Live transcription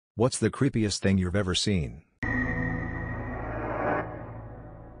What's the creepiest thing you've ever seen?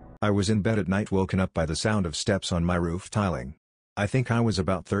 I was in bed at night, woken up by the sound of steps on my roof tiling. I think I was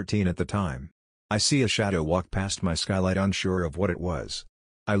about 13 at the time. I see a shadow walk past my skylight, unsure of what it was.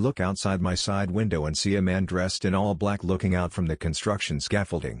 I look outside my side window and see a man dressed in all black looking out from the construction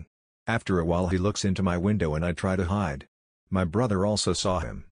scaffolding. After a while he looks into my window and I try to hide. My brother also saw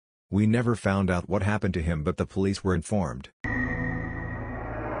him. We never found out what happened to him, but the police were informed.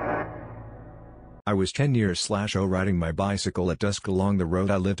 I was 10 years / riding my bicycle at dusk along the road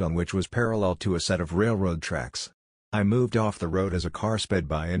I lived on, which was parallel to a set of railroad tracks. I moved off the road as a car sped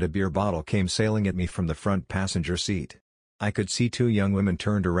by and a beer bottle came sailing at me from the front passenger seat. I could see two young women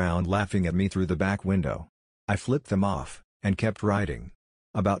turned around laughing at me through the back window. I flipped them off, and kept riding.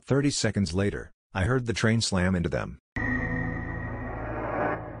 About 30 seconds later, I heard the train slam into them.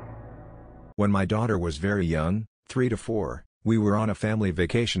 When my daughter was very young, 3 to 4, we were on a family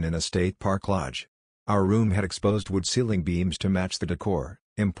vacation in a state park lodge. Our room had exposed wood ceiling beams to match the decor.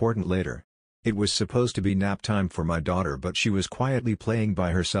 Important later. It was supposed to be nap time for my daughter, but she was quietly playing by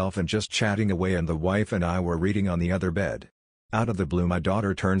herself and just chatting away, and the wife and I were reading on the other bed. Out of the blue my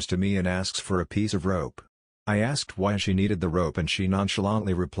daughter turns to me and asks for a piece of rope. I asked why she needed the rope and she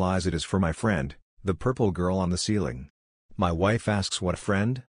nonchalantly replies, "It is for my friend, the purple girl on the ceiling." My wife asks, "What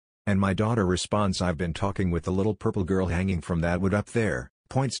friend?" And my daughter responds, "I've been talking with the little purple girl hanging from that wood up there,"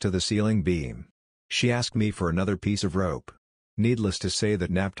 points to the ceiling beam. She asked me for another piece of rope. Needless to say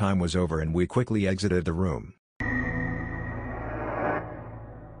that nap time was over and we quickly exited the room.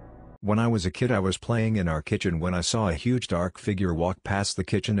 When I was a kid I was playing in our kitchen when I saw a huge dark figure walk past the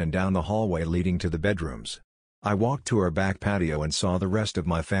kitchen and down the hallway leading to the bedrooms. I walked to our back patio and saw the rest of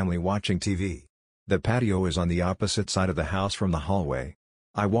my family watching TV. The patio is on the opposite side of the house from the hallway.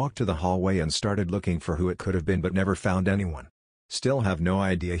 I walked to the hallway and started looking for who it could have been, but never found anyone. Still have no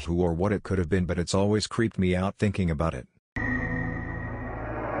idea who or what it could have been, but it's always creeped me out thinking about it.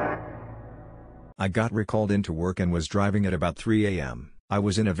 I got recalled into work and was driving at about 3 a.m. I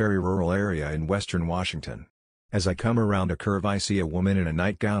was in a very rural area in western Washington. As I come around a curve I see a woman in a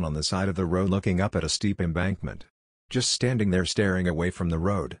nightgown on the side of the road looking up at a steep embankment. Just standing there staring away from the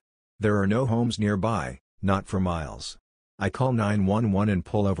road. There are no homes nearby, not for miles. I call 911 and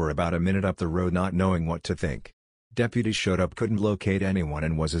pull over about a minute up the road not knowing what to think. Deputies showed up, couldn't locate anyone,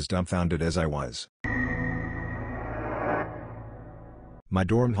 and was as dumbfounded as I was. My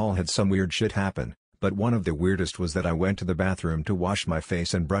dorm hall had some weird shit happen, but one of the weirdest was that I went to the bathroom to wash my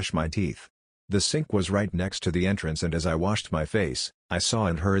face and brush my teeth. The sink was right next to the entrance, and as I washed my face, I saw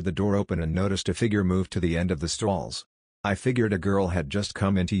and heard the door open and noticed a figure move to the end of the stalls. I figured a girl had just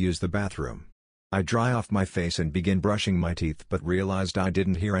come in to use the bathroom. I dry off my face and begin brushing my teeth, but realized I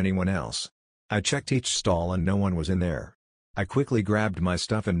didn't hear anyone else. I checked each stall and no one was in there. I quickly grabbed my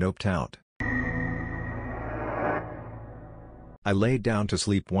stuff and noped out. I laid down to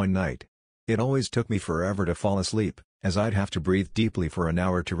sleep one night. It always took me forever to fall asleep, as I'd have to breathe deeply for an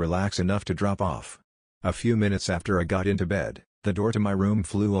hour to relax enough to drop off. A few minutes after I got into bed, the door to my room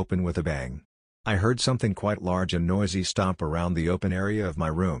flew open with a bang. I heard something quite large and noisy stomp around the open area of my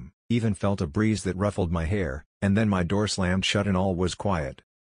room, even felt a breeze that ruffled my hair, and then my door slammed shut and all was quiet.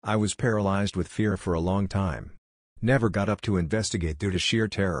 I was paralyzed with fear for a long time. Never got up to investigate due to sheer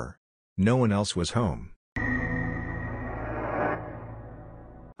terror. No one else was home.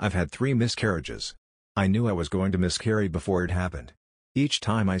 I've had 3 miscarriages. I knew I was going to miscarry before it happened. Each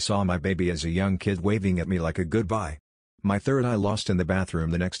time I saw my baby as a young kid waving at me like a goodbye. My third I lost in the bathroom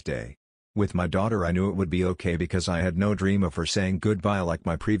the next day. With my daughter I knew it would be okay because I had no dream of her saying goodbye like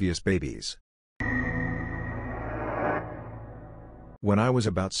my previous babies. When I was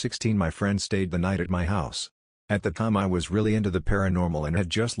about 16 my friend stayed the night at my house. At the time I was really into the paranormal and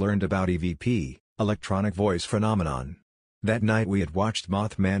had just learned about EVP, electronic voice phenomenon. That night we had watched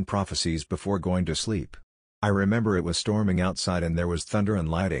Mothman Prophecies before going to sleep. I remember it was storming outside and there was thunder and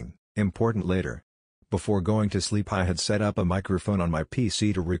lightning. Important later. Before going to sleep I had set up a microphone on my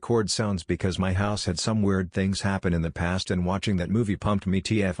PC to record sounds because my house had some weird things happen in the past, and watching that movie pumped me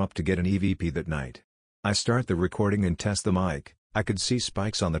TF up to get an EVP that night. I start the recording and test the mic. I could see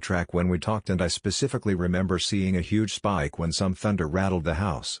spikes on the track when we talked, and I specifically remember seeing a huge spike when some thunder rattled the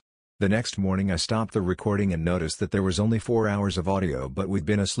house. The next morning I stopped the recording and noticed that there was only 4 hours of audio, but we'd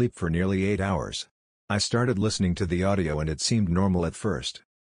been asleep for nearly 8 hours. I started listening to the audio and it seemed normal at first.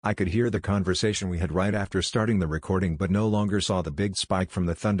 I could hear the conversation we had right after starting the recording, but no longer saw the big spike from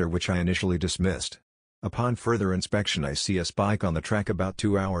the thunder, which I initially dismissed. Upon further inspection I see a spike on the track about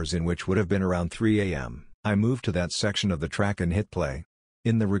 2 hours in, which would have been around 3 a.m. I moved to that section of the track and hit play.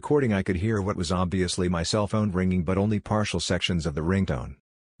 In the recording I could hear what was obviously my cell phone ringing, but only partial sections of the ringtone.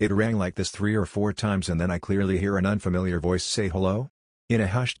 It rang like this 3 or 4 times and then I clearly hear an unfamiliar voice say hello? In a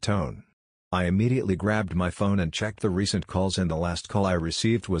hushed tone. I immediately grabbed my phone and checked the recent calls, and the last call I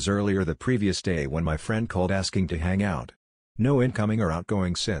received was earlier the previous day when my friend called asking to hang out. No incoming or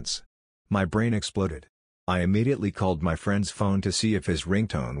outgoing since. My brain exploded. I immediately called my friend's phone to see if his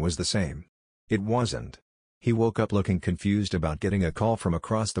ringtone was the same. It wasn't. He woke up looking confused about getting a call from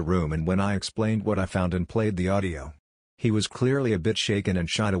across the room, and when I explained what I found and played the audio, he was clearly a bit shaken and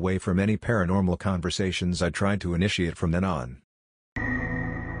shied away from any paranormal conversations I tried to initiate from then on.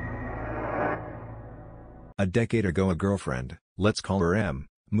 A decade ago, a girlfriend, let's call her M,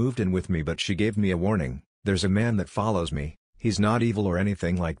 moved in with me, but she gave me a warning. There's a man that follows me. He's not evil or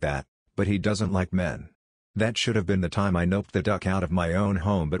anything like that, but he doesn't like men. That should have been the time I noped the duck out of my own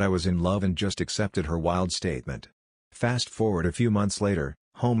home, but I was in love and just accepted her wild statement. Fast forward a few months later,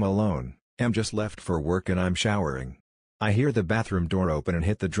 home alone, M just left for work and I'm showering. I hear the bathroom door open and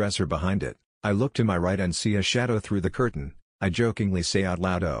hit the dresser behind it. I look to my right and see a shadow through the curtain. I jokingly say out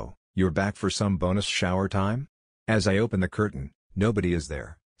loud, "Oh, you're back for some bonus shower time?" As I open the curtain, nobody is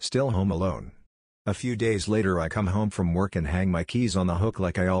there, still home alone. A few days later I come home from work and hang my keys on the hook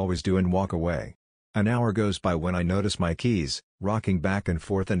like I always do and walk away. An hour goes by when I notice my keys, rocking back and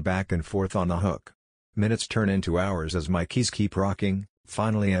forth on the hook. Minutes turn into hours as my keys keep rocking.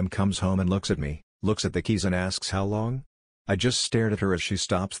 Finally M comes home and looks at me, looks at the keys and asks how long? I just stared at her as she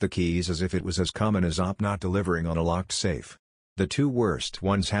stops the keys as if it was as common as op not delivering on a locked safe. The two worst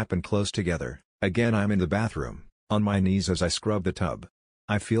ones happen close together. Again I'm in the bathroom, on my knees as I scrub the tub.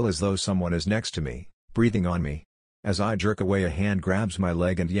 I feel as though someone is next to me, breathing on me. As I jerk away, a hand grabs my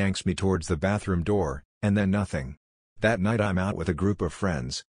leg and yanks me towards the bathroom door, and then nothing. That night I'm out with a group of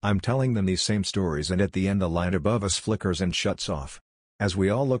friends. I'm telling them these same stories, and at the end the light above us flickers and shuts off. As we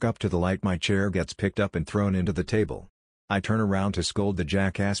all look up to the light, my chair gets picked up and thrown into the table. I turn around to scold the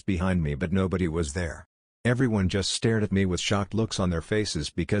jackass behind me, but nobody was there. Everyone just stared at me with shocked looks on their faces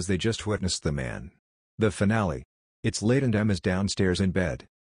because they just witnessed the man. The finale. It's late and M is downstairs in bed.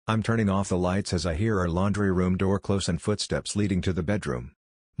 I'm turning off the lights as I hear our laundry room door close and footsteps leading to the bedroom.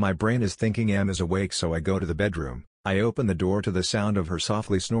 My brain is thinking M is awake, so I go to the bedroom. I open the door to the sound of her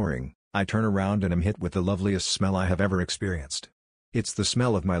softly snoring. I turn around and am hit with the loveliest smell I have ever experienced. It's the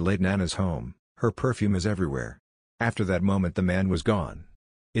smell of my late Nana's home. Her perfume is everywhere. After that moment the man was gone.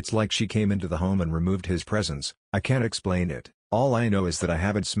 It's like she came into the home and removed his presence. I can't explain it. All I know is that I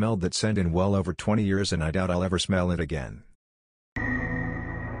haven't smelled that scent in well over 20 years, and I doubt I'll ever smell it again.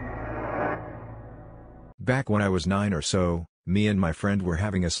 Back when I was 9 or so, me and my friend were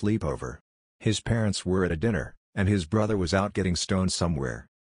having a sleepover. His parents were at a dinner, and his brother was out getting stoned somewhere.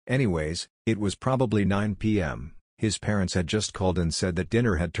 Anyways, it was probably 9 p.m. His parents had just called and said that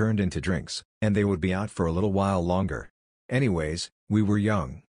dinner had turned into drinks, and they would be out for a little while longer. Anyways, we were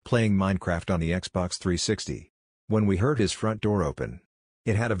young, playing Minecraft on the Xbox 360. When we heard his front door open.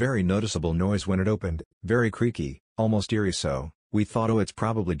 It had a very noticeable noise when it opened, very creaky, almost eerie, so we thought, oh, it's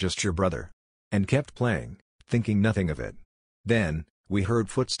probably just your brother. And kept playing, thinking nothing of it. Then, we heard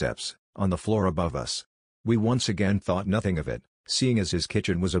footsteps, on the floor above us. We once again thought nothing of it, seeing as his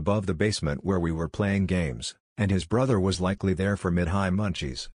kitchen was above the basement where we were playing games, and his brother was likely there for mid-high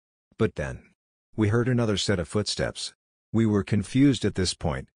munchies. But then, we heard another set of footsteps. We were confused at this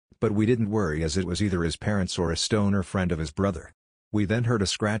point, but we didn't worry as it was either his parents or a stoner friend of his brother. We then heard a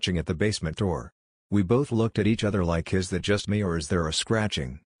scratching at the basement door. We both looked at each other like, is that just me or is there a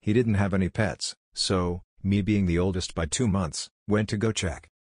scratching? He didn't have any pets, so, me being the oldest by 2 months, went to go check.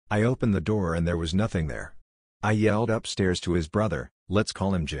 I opened the door and there was nothing there. I yelled upstairs to his brother, let's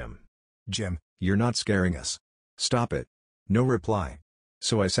call him Jim. Jim, you're not scaring us. Stop it. No reply.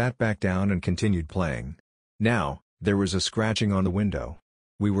 So I sat back down and continued playing. Now, there was a scratching on the window.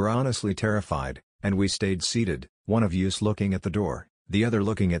 We were honestly terrified, and we stayed seated, one of us looking at the door, the other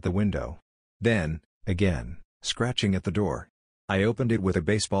looking at the window. Then, again, scratching at the door. I opened it with a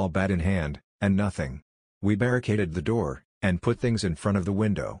baseball bat in hand, and nothing. We barricaded the door, and put things in front of the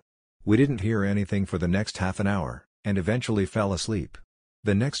window. We didn't hear anything for the next half an hour, and eventually fell asleep.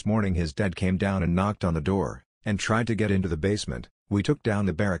 The next morning his dad came down and knocked on the door, and tried to get into the basement. We took down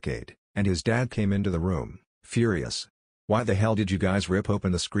the barricade, and his dad came into the room, furious. Why the hell did you guys rip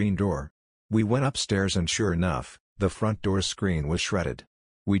open the screen door? We went upstairs and sure enough, the front door screen was shredded.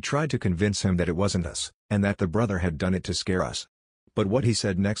 We tried to convince him that it wasn't us, and that the brother had done it to scare us. But what he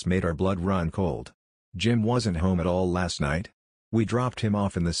said next made our blood run cold. Jim wasn't home at all last night. We dropped him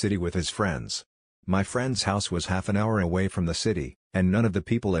off in the city with his friends. My friend's house was half an hour away from the city, and none of the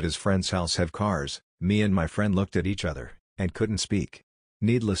people at his friend's house have cars. Me and my friend looked at each other, and couldn't speak.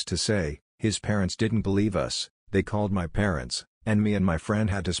 Needless to say, his parents didn't believe us. They called my parents, And me and my friend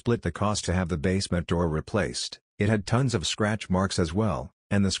had to split the cost to have the basement door replaced. It had tons of scratch marks as well,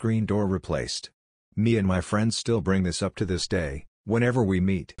 and the screen door replaced. Me and my friends still bring this up to this day, whenever we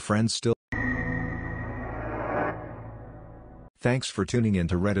meet. Friends still. Thanks for tuning in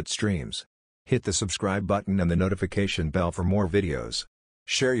to Reddit Streams. Hit the subscribe button and the notification bell for more videos.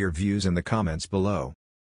 Share your views in the comments below.